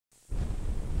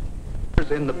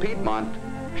lakes in the Piedmont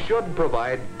should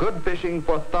provide good fishing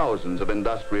for thousands of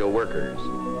industrial workers.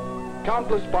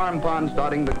 Countless farm ponds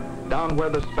dotting down where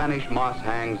the Spanish moss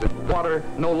hangs, the water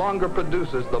no longer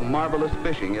produces the marvelous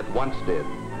fishing it once did.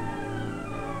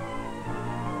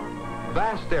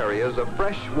 Vast areas of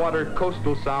freshwater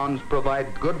coastal sounds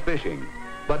provide good fishing,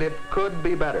 but it could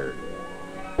be better.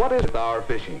 What is our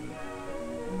fishing?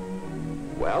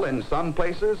 Well, in some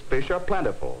places, fish are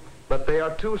plentiful, but they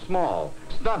are too small,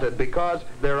 stunted because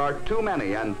there are too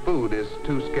many and food is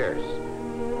too scarce.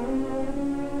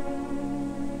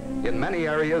 In many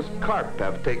areas, carp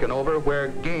have taken over where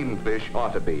game fish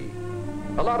ought to be.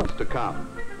 A lot is to come.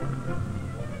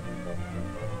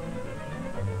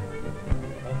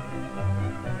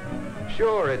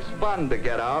 Sure, it's fun to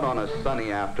get out on a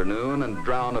sunny afternoon and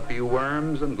drown a few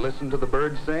worms and listen to the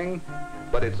birds sing,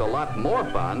 but it's a lot more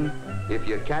fun if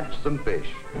you catch some fish.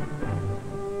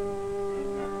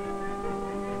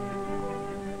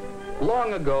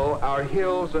 Long ago, our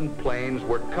hills and plains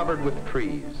were covered with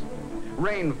trees.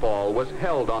 Rainfall was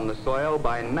held on the soil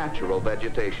by natural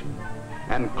vegetation,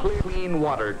 and clean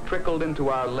water trickled into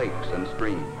our lakes and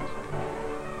streams.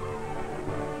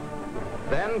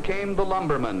 Then came the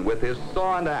lumberman with his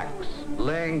saw and axe,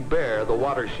 laying bare the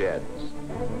watersheds.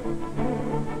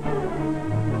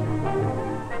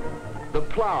 The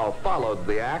plow followed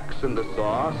the axe and the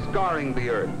saw, scarring the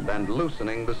earth and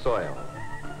loosening the soil.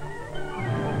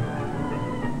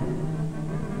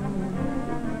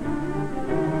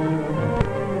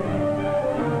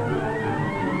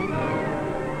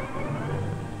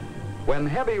 When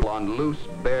heavy on loose,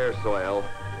 bare soil,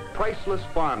 priceless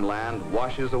farmland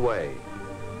washes away.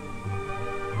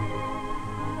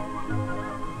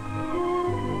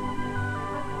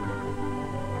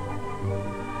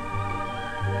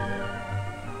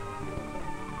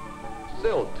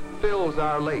 Silt fills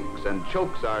our lakes and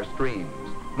chokes our streams,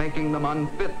 making them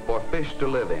unfit for fish to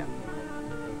live in.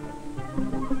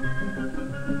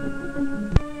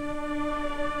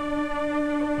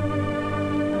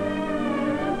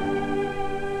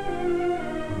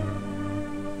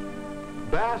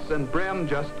 Bass and brim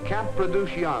just can't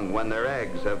produce young when their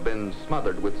eggs have been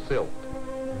smothered with silt.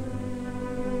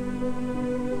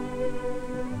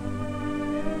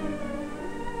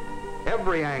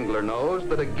 Every angler knows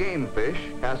that a game fish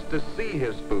has to see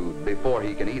his food before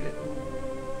he can eat it.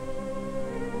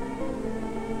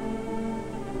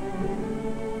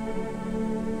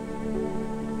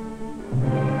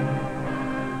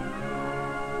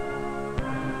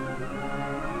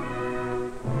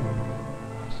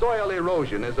 Soil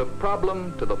erosion is a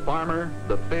problem to the farmer,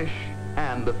 the fish,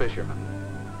 and the fisherman.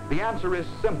 The answer is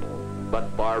simple, but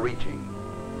far-reaching.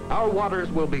 Our waters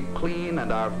will be clean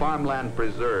and our farmland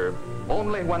preserved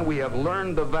only when we have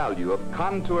learned the value of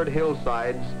contoured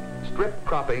hillsides, strip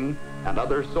cropping, and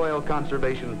other soil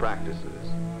conservation practices.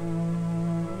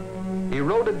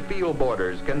 Eroded field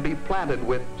borders can be planted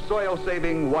with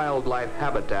soil-saving wildlife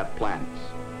habitat plants.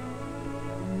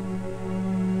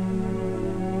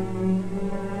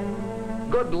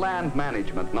 Good land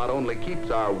management not only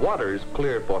keeps our waters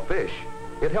clear for fish,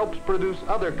 it helps produce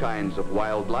other kinds of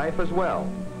wildlife as well.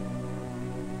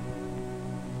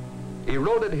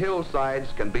 Eroded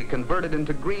hillsides can be converted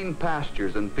into green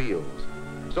pastures and fields,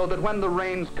 so that when the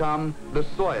rains come, the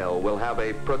soil will have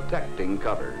a protecting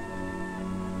cover.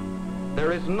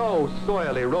 There is no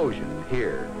soil erosion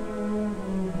here.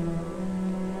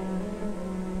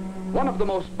 One of the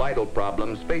most vital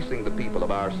problems facing the people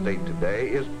of our state today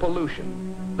is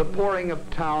pollution, the pouring of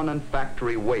town and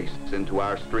factory wastes into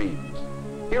our streams.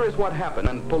 Here is what happens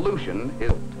when pollution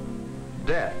is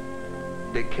death,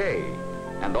 decay,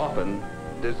 and often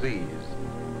disease.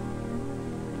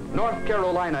 North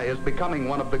Carolina is becoming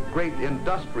one of the great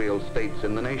industrial states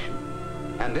in the nation,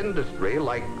 and industry,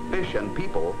 like fish and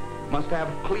people, must have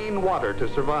clean water to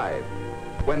survive.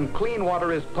 When clean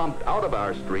water is pumped out of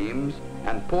our streams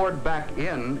and poured back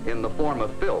in the form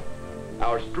of filth,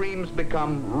 our streams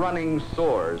become running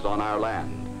sores on our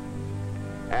land.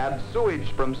 Add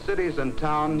sewage from cities and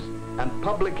towns, and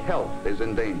public health is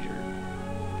in danger.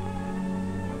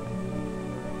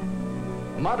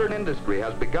 Modern industry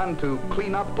has begun to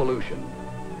clean up pollution.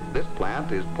 This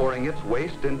plant is pouring its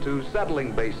waste into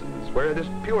settling basins where it is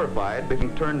purified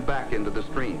being turned back into the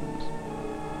streams.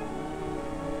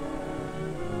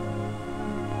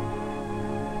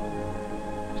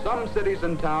 Some cities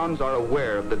and towns are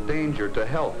aware of the danger to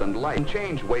health and life and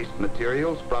change waste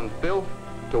materials from filth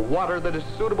to water that is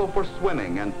suitable for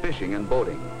swimming and fishing and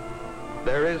boating.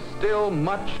 There is still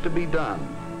much to be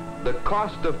done. The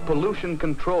cost of pollution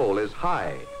control is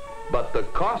high, but the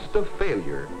cost of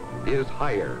failure is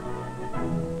higher.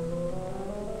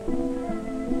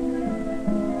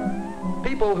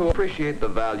 People who appreciate the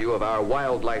value of our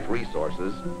wildlife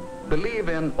resources believe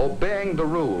in obeying the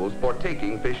rules for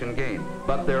taking fish and game,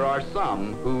 but there are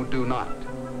some who do not.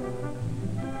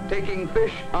 Taking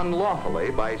fish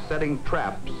unlawfully by setting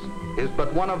traps is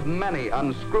but one of many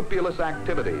unscrupulous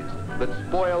activities that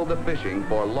spoil the fishing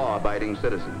for law-abiding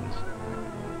citizens.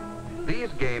 These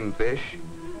game fish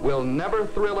will never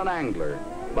thrill an angler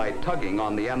by tugging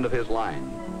on the end of his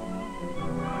line.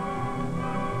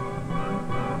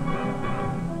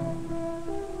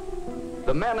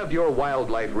 The men of your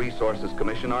Wildlife Resources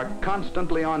Commission are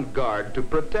constantly on guard to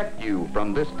protect you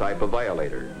from this type of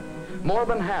violator. More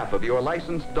than half of your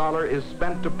licensed dollar is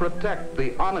spent to protect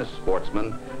the honest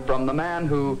sportsman from the man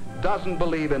who doesn't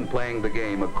believe in playing the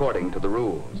game according to the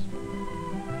rules.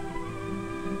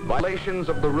 Violations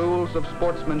of the rules of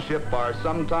sportsmanship are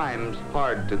sometimes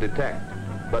hard to detect,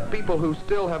 but people who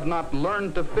still have not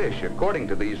learned to fish according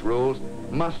to these rules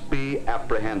must be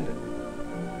apprehended.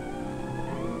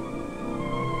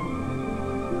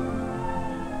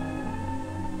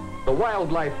 The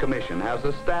Wildlife Commission has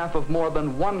a staff of more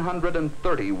than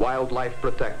 130 wildlife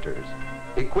protectors,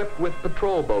 equipped with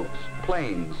patrol boats,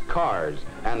 planes, cars,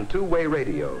 and two-way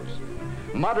radios,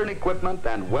 modern equipment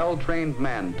and well-trained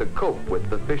men to cope with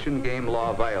the fish and game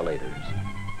law violators.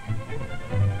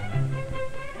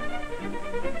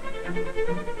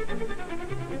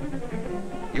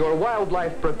 Your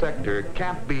wildlife protector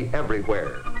can't be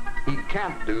everywhere. He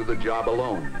can't do the job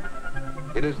alone.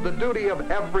 It is the duty of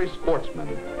every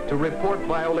sportsman to report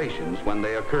violations when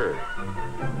they occur.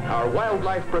 Our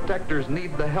wildlife protectors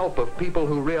need the help of people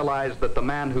who realize that the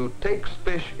man who takes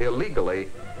fish illegally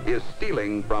is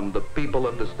stealing from the people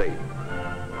of the state.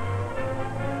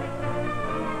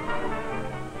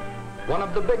 One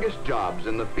of the biggest jobs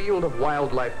in the field of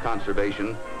wildlife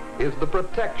conservation is the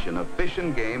protection of fish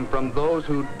and game from those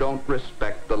who don't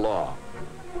respect the law.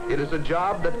 It is a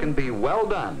job that can be well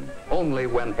done only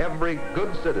when every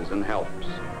good citizen helps.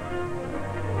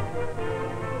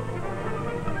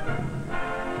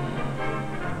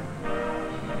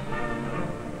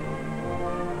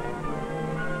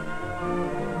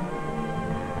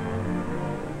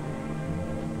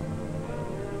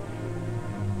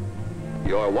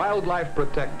 Your wildlife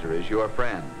protector is your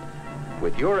friend.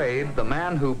 With your aid, the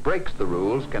man who breaks the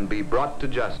rules can be brought to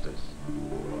justice.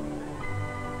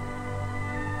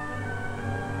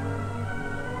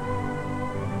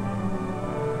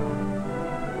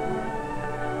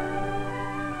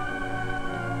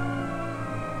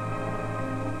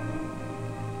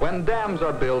 When dams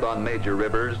are built on major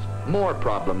rivers, more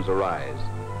problems arise,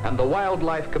 and the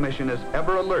Wildlife Commission is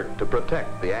ever alert to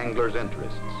protect the angler's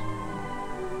interests.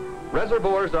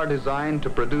 Reservoirs are designed to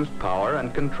produce power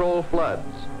and control floods.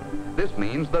 This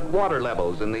means that water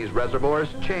levels in these reservoirs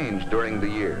change during the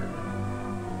year.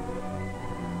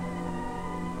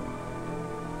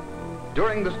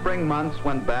 During the spring months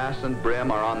when bass and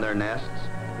brim are on their nests,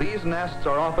 these nests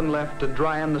are often left to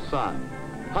dry in the sun.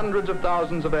 Hundreds of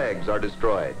thousands of eggs are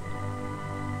destroyed.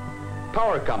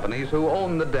 Power companies who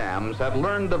own the dams have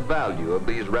learned the value of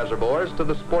these reservoirs to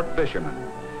the sport fishermen,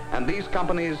 and these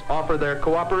companies offer their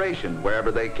cooperation wherever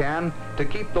they can to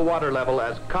keep the water level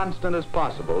as constant as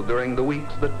possible during the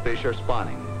weeks that fish are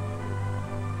spawning.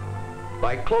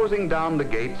 By closing down the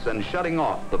gates and shutting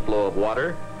off the flow of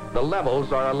water, the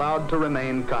levels are allowed to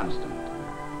remain constant.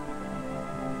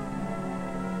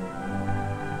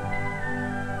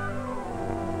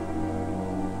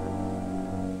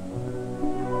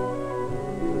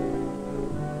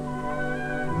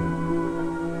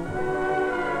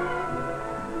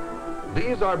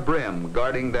 These are brim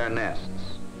guarding their nests.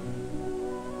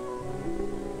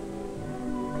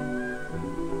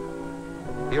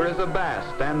 Here is a bass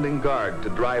standing guard to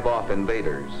drive off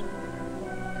invaders.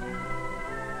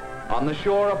 On the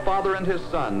shore, a father and his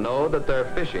son know that their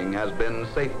fishing has been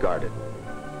safeguarded.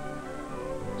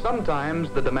 Sometimes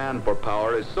the demand for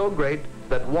power is so great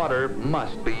that water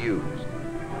must be used.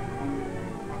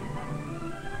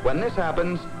 When this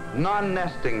happens,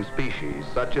 non-nesting species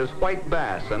such as white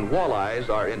bass and walleyes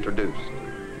are introduced.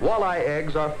 Walleye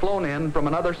eggs are flown in from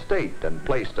another state and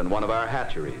placed in one of our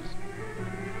hatcheries.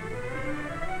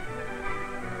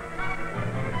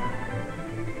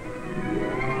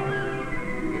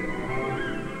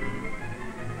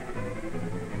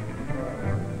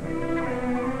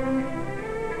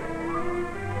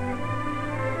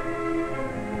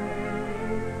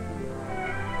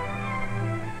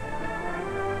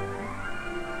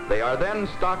 They are then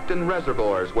stocked in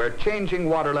reservoirs where changing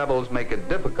water levels make it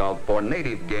difficult for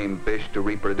native game fish to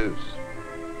reproduce.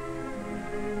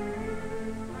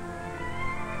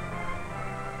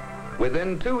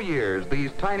 Within 2 years,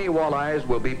 these tiny walleyes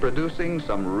will be producing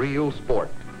some real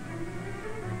sport.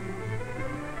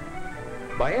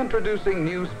 By introducing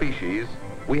new species,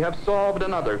 we have solved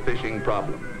another fishing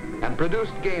problem and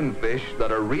produced game fish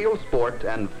that are real sport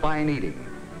and fine eating.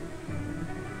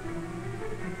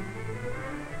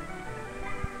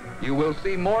 You will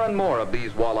see more and more of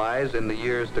these walleyes in the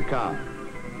years to come.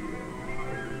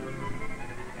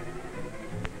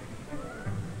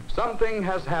 Something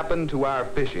has happened to our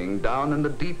fishing down in the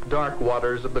deep, dark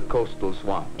waters of the coastal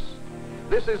swamps.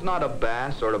 This is not a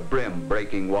bass or a brim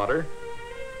breaking water.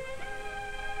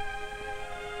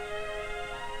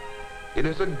 It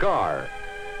is a gar,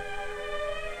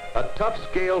 a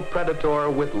tough-scaled predator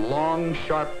with long,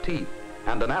 sharp teeth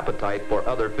and an appetite for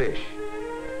other fish.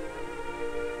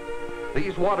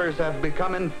 These waters have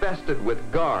become infested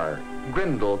with gar,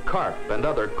 grindle, carp, and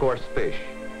other coarse fish.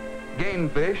 Game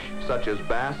fish, such as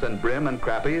bass and brim and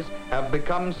crappies, have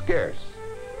become scarce.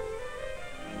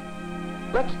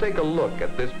 Let's take a look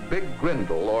at this big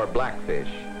grindle or blackfish.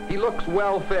 He looks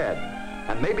well fed,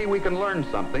 and maybe we can learn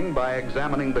something by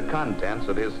examining the contents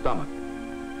of his stomach.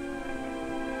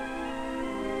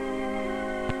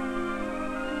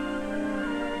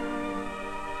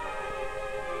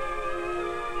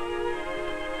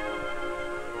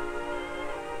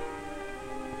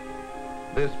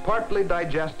 This partly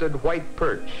digested white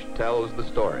perch tells the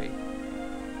story.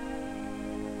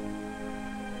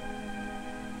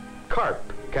 Carp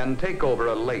can take over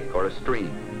a lake or a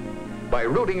stream. By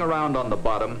rooting around on the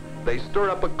bottom, they stir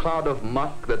up a cloud of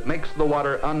muck that makes the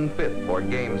water unfit for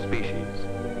game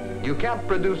species. You can't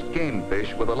produce game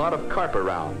fish with a lot of carp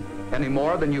around, any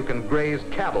more than you can graze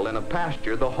cattle in a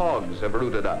pasture the hogs have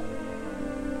rooted up.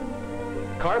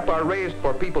 Carp are raised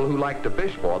for people who like to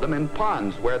fish for them in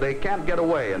ponds where they can't get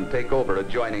away and take over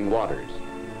adjoining waters.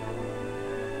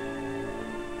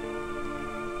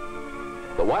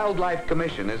 The Wildlife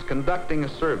Commission is conducting a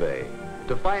survey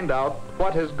to find out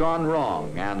what has gone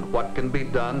wrong and what can be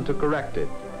done to correct it.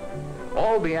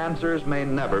 All the answers may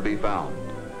never be found,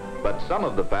 but some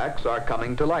of the facts are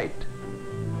coming to light.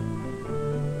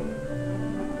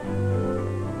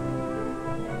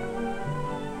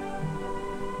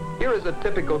 Here is a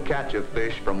typical catch of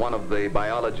fish from one of the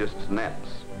biologists' nets.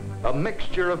 A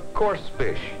mixture of coarse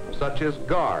fish, such as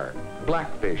gar,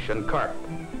 blackfish, and carp,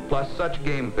 plus such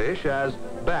game fish as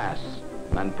bass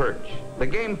and perch. The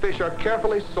game fish are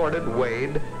carefully sorted,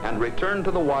 weighed, and returned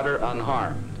to the water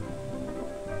unharmed.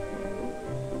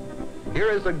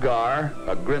 Here is a gar,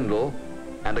 a grindle,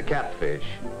 and a catfish.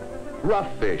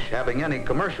 Rough fish having any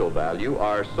commercial value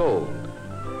are sold.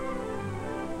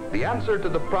 The answer to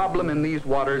the problem in these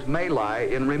waters may lie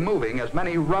in removing as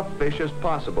many rough fish as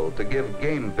possible to give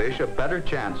game fish a better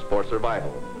chance for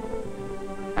survival.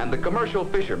 And the commercial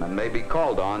fishermen may be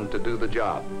called on to do the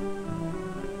job.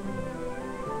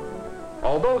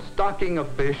 Although stocking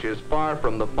of fish is far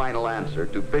from the final answer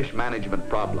to fish management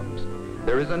problems,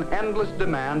 there is an endless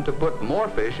demand to put more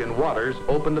fish in waters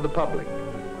open to the public.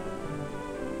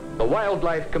 The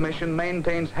Wildlife Commission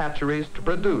maintains hatcheries to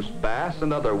produce bass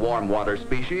and other warm water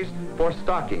species for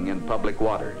stocking in public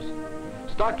waters.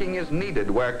 Stocking is needed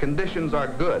where conditions are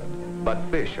good, but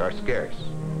fish are scarce.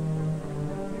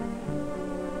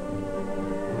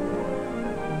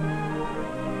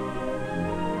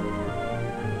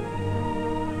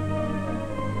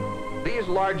 These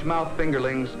largemouth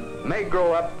fingerlings may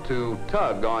grow up to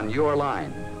tug on your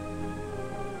line.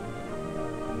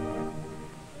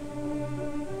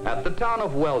 At the town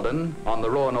of Weldon on the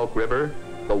Roanoke River,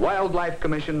 the Wildlife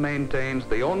Commission maintains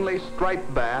the only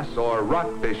striped bass or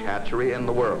rockfish hatchery in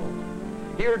the world.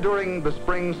 Here during the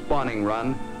spring spawning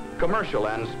run, commercial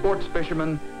and sports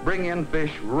fishermen bring in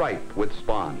fish ripe with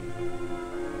spawn,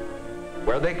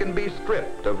 where they can be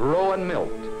stripped of roe and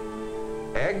milt.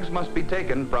 Eggs must be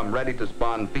taken from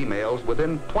ready-to-spawn females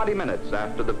within 20 minutes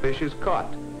after the fish is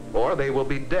caught, or they will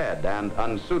be dead and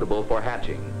unsuitable for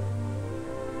hatching.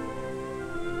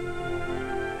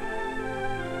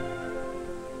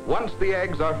 Once the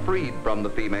eggs are freed from the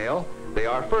female, they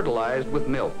are fertilized with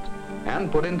milt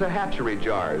and put into hatchery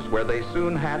jars where they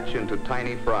soon hatch into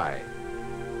tiny fry.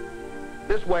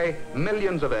 This way,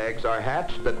 millions of eggs are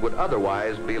hatched that would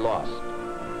otherwise be lost.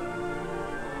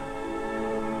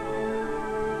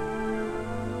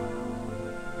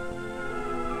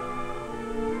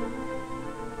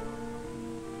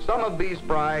 Some of these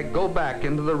fry go back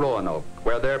into the Roanoke,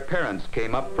 where their parents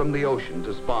came up from the ocean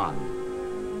to spawn.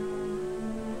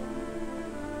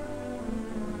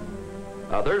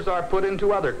 Others are put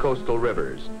into other coastal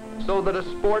rivers, so that a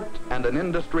sport and an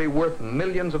industry worth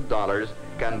millions of dollars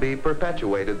can be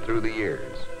perpetuated through the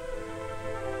years.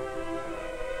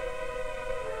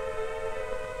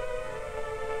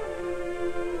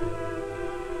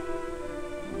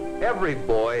 Every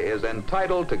boy is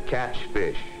entitled to catch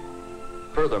fish.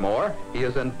 Furthermore, he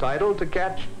is entitled to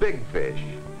catch big fish.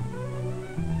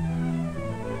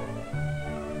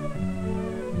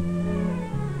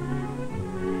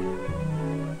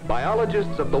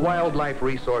 Biologists of the Wildlife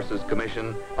Resources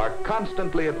Commission are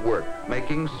constantly at work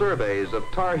making surveys of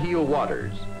Tar Heel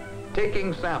waters,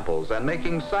 taking samples and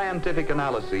making scientific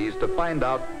analyses to find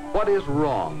out what is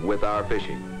wrong with our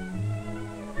fishing.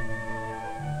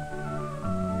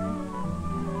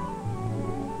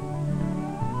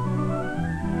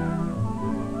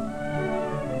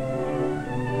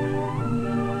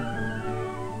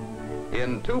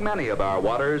 In too many of our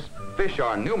waters, fish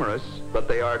are numerous, but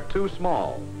they are too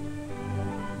small.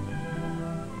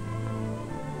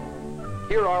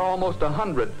 Here are almost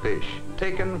 100 fish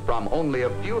taken from only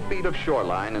a few feet of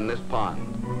shoreline in this pond.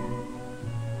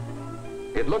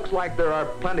 It looks like there are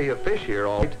plenty of fish here,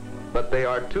 all right, but they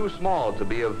are too small to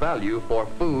be of value for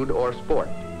food or sport.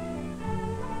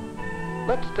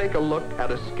 Let's take a look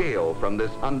at a scale from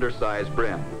this undersized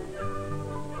brim.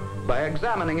 By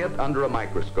examining it under a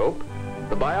microscope,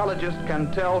 the biologist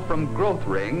can tell from growth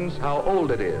rings how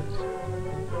old it is.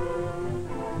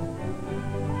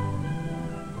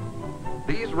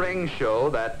 These rings show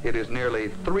that it is nearly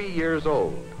 3 years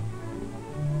old.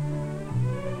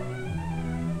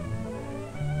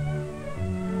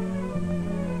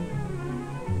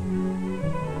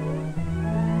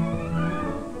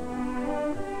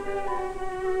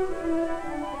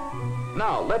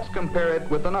 Now, let's compare it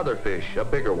with another fish, a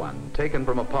bigger one, taken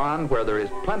from a pond where there is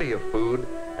plenty of food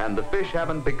and the fish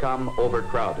haven't become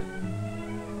overcrowded.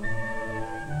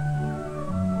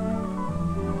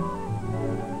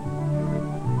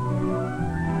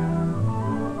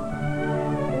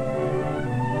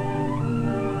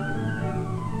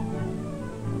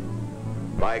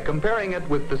 By comparing it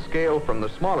with the scale from the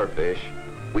smaller fish,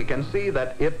 we can see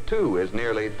that it too is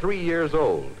nearly 3 years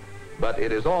old, but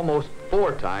it is almost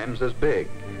 4 times as big.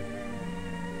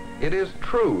 It is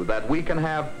true that we can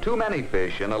have too many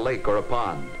fish in a lake or a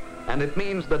pond, and it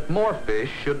means that more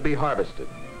fish should be harvested.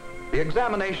 The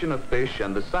examination of fish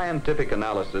and the scientific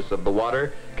analysis of the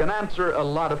water can answer a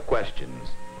lot of questions.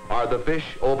 Are the fish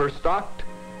overstocked?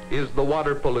 Is the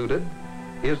water polluted?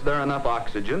 Is there enough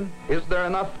oxygen? Is there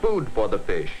enough food for the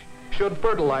fish? Should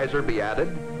fertilizer be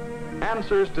added?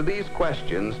 Answers to these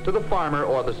questions to the farmer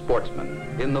or the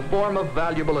sportsman, in the form of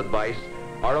valuable advice,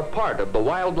 are a part of the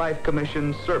Wildlife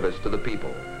Commission's service to the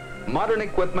people. Modern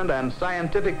equipment and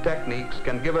scientific techniques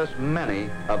can give us many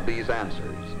of these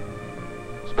answers.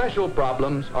 Special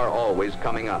problems are always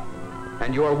coming up,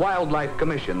 and your Wildlife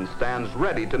Commission stands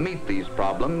ready to meet these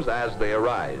problems as they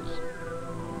arise.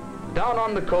 Down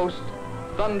on the coast,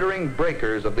 thundering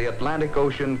breakers of the Atlantic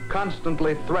Ocean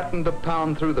constantly threaten to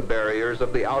pound through the barriers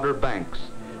of the outer banks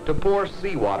to pour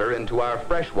seawater into our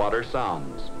freshwater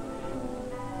sounds.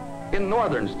 In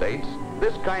northern states,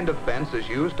 this kind of fence is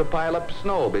used to pile up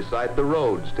snow beside the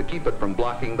roads to keep it from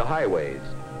blocking the highways.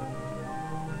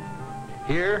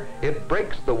 Here, it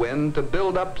breaks the wind to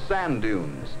build up sand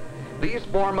dunes. These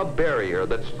form a barrier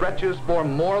that stretches for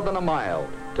more than a mile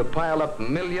to pile up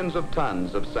millions of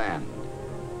tons of sand.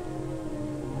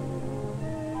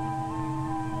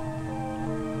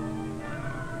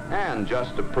 And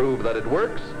just to prove that it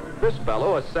works, this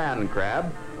fellow, a sand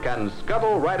crab, can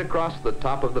scuttle right across the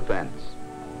top of the fence.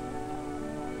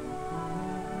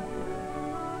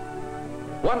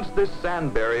 Once this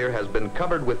sand barrier has been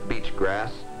covered with beach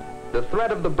grass, the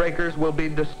threat of the breakers will be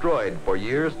destroyed for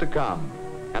years to come,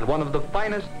 and one of the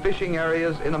finest fishing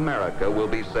areas in America will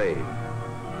be saved.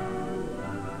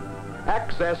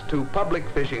 Access to public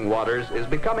fishing waters is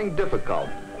becoming difficult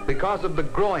because of the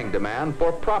growing demand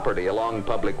for property along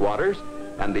public waters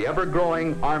and the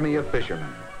ever-growing army of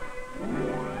fishermen.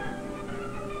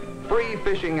 Free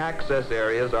fishing access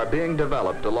areas are being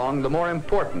developed along the more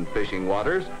important fishing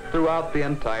waters throughout the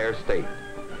entire state.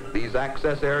 These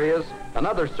access areas,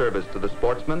 another service to the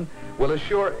sportsman, will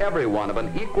assure everyone of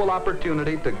an equal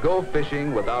opportunity to go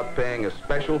fishing without paying a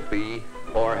special fee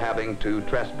or having to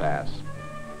trespass.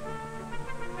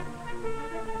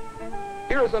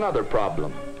 Here is another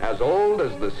problem, as old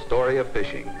as the story of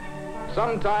fishing.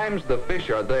 Sometimes the fish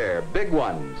are there, big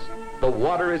ones. The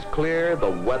water is clear,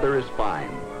 the weather is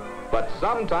fine. But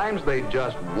sometimes they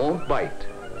just won't bite.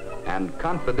 And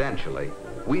confidentially,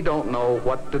 we don't know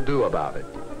what to do about it.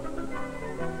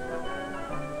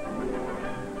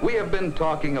 We have been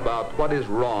talking about what is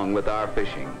wrong with our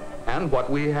fishing and what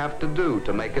we have to do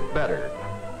to make it better.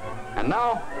 And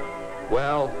now,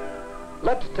 well,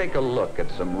 let's take a look at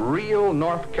some real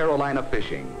North Carolina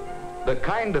fishing, the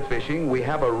kind of fishing we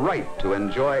have a right to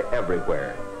enjoy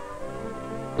everywhere.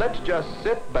 Let's just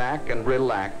sit back and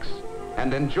relax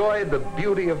and enjoy the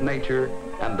beauty of nature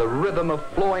and the rhythm of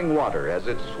flowing water as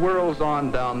it swirls on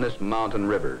down this mountain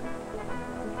river.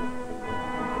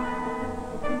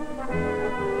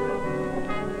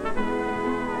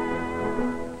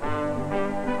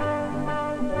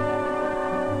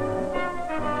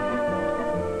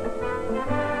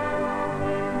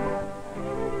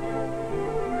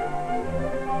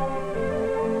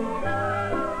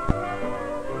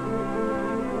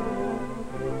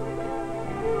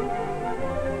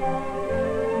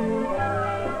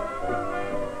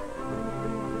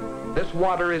 This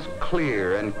water is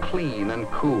clear and clean and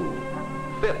cool,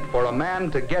 fit for a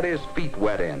man to get his feet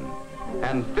wet in,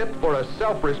 and fit for a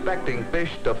self-respecting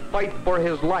fish to fight for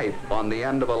his life on the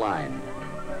end of a line.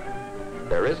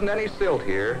 There isn't any silt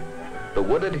here. The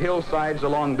wooded hillsides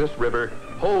along this river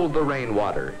hold the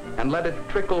rainwater and let it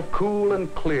trickle cool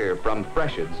and clear from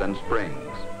freshets and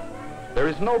springs. There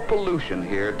is no pollution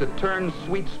here to turn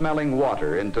sweet-smelling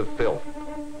water into filth.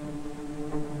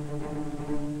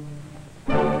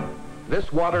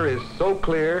 This water is so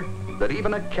clear that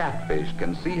even a catfish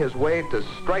can see his way to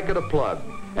strike at a plug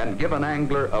and give an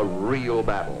angler a real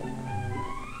battle.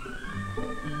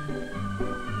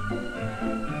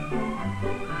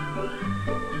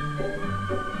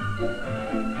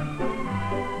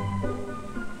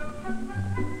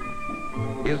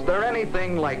 Is there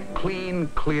anything like clean,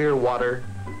 clear water?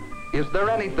 Is there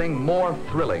anything more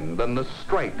thrilling than the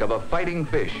strike of a fighting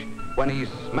fish when he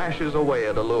smashes away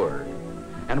at a lure?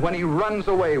 And when he runs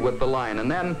away with the line and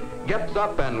then gets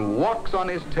up and walks on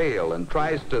his tail and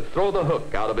tries to throw the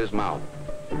hook out of his mouth.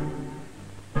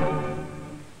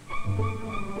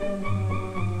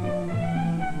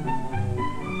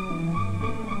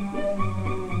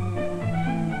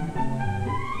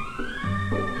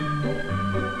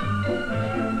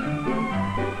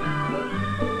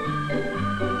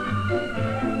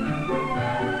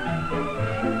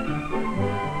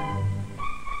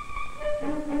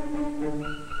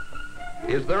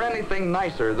 Is there anything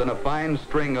nicer than a fine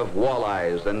string of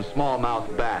walleyes and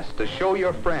smallmouth bass to show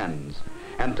your friends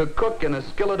and to cook in a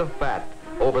skillet of fat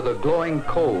over the glowing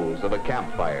coals of a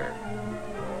campfire?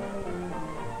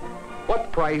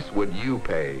 What price would you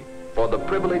pay for the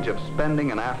privilege of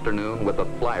spending an afternoon with a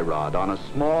fly rod on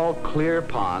a small, clear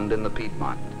pond in the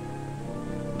Piedmont?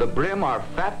 The brim are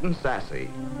fat and sassy.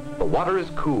 The water is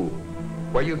cool,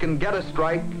 where you can get a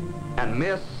strike and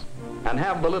miss and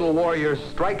have the little warrior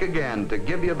strike again to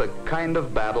give you the kind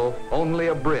of battle only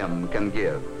a brim can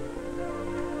give.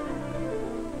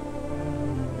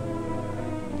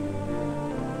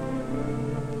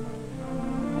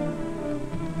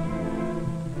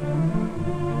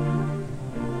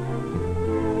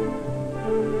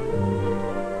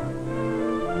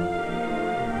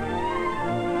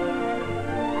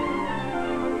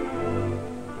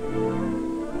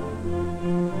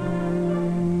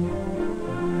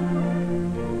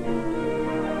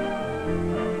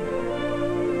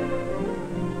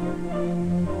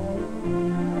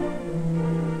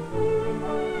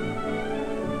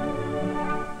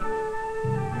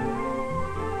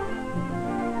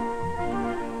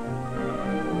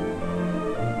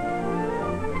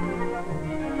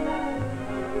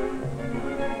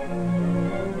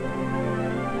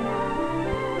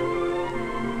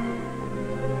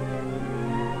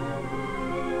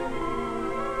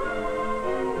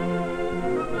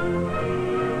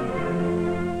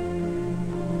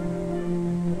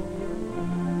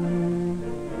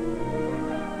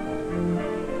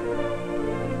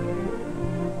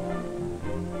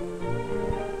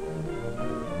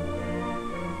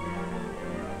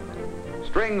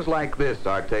 Strings like this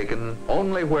are taken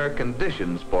only where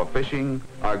conditions for fishing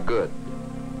are good.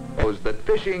 Knows that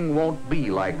fishing won't be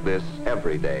like this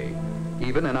every day,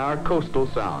 even in our coastal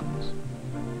sounds.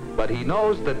 But he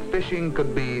knows that fishing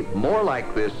could be more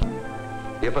like this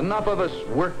if enough of us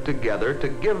work together to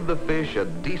give the fish a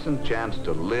decent chance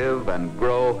to live and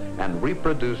grow and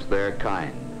reproduce their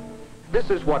kind. This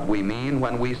is what we mean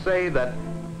when we say that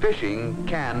fishing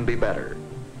can be better.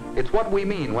 It's what we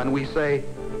mean when we say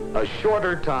a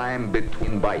shorter time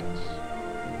between bites.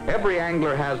 Every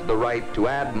angler has the right to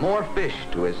add more fish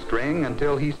to his string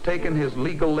until he's taken his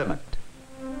legal limit.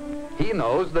 He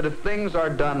knows that if things are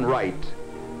done right,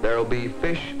 there'll be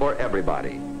fish for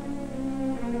everybody.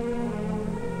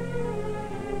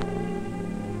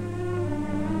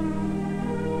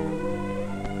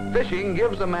 Fishing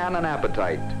gives a man an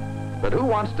appetite, but who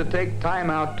wants to take time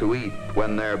out to eat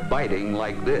when they're biting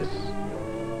like this?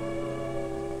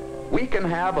 We can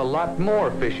have a lot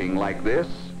more fishing like this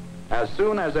as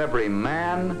soon as every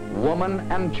man, woman,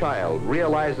 and child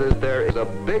realizes there is a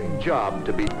big job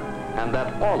to be done. and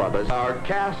that all of us, our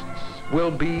casts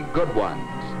will be good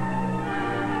ones.